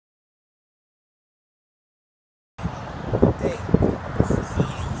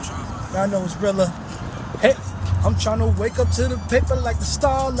Y'all know it's Rilla. Hey, I'm trying to wake up to the paper like the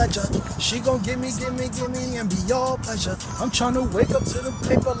Star Ledger. She gon' give me, and be all pleasure. I'm trying to wake up to the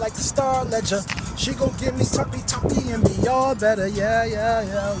paper like the Star Ledger. She gon' give me toppy, and be all better. Yeah, yeah,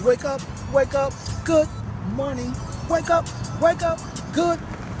 yeah. Wake up, good morning. Wake up, good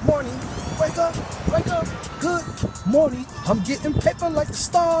morning. Wake up, good morning. I'm getting paper like the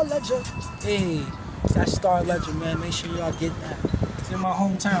Star Ledger. Hey, that Star Ledger, man. Make sure y'all get that. It's in my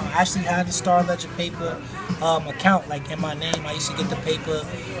hometown. I actually had the Star Ledger paper account, like in my name. I used to get the paper,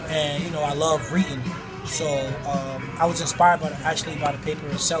 and you know I love reading. So I was inspired by the paper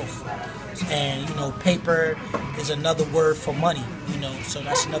itself. And you know, paper is another word for money. You know, so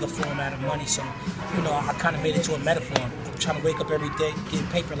that's another format of money. So you know, I kind of made it to a metaphor. I'm trying to wake up every day, get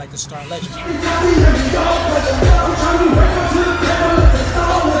paper like the Star Ledger.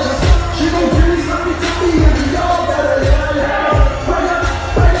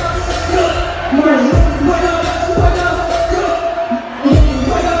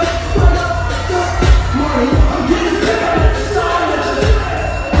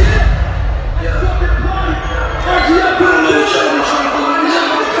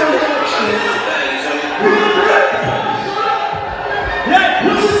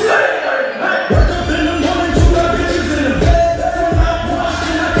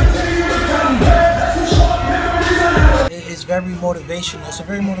 It's very motivational. It's a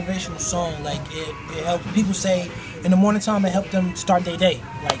very motivational song. Like it helps people say in the morning time. It helps them start their day.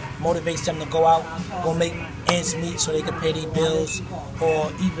 Like motivates them to go out, go make ends meet so they can pay their bills,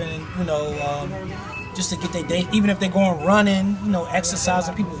 or even just to get their day. Even if they're going running,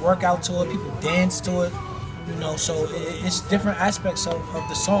 exercising. People work out to it. People dance to it. So it's different aspects of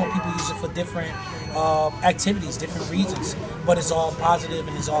the song. People use it for different activities, different reasons, but it's all positive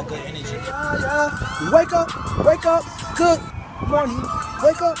and it's all good energy. Wake up, good morning.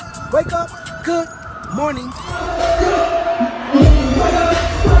 Wake up, good morning.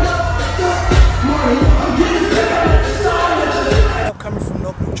 I'm coming from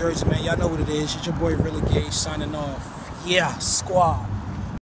Newark, New Jersey, man. Y'all know what it is. It's your boy Rilla Gauge signing off. Yeah, squad.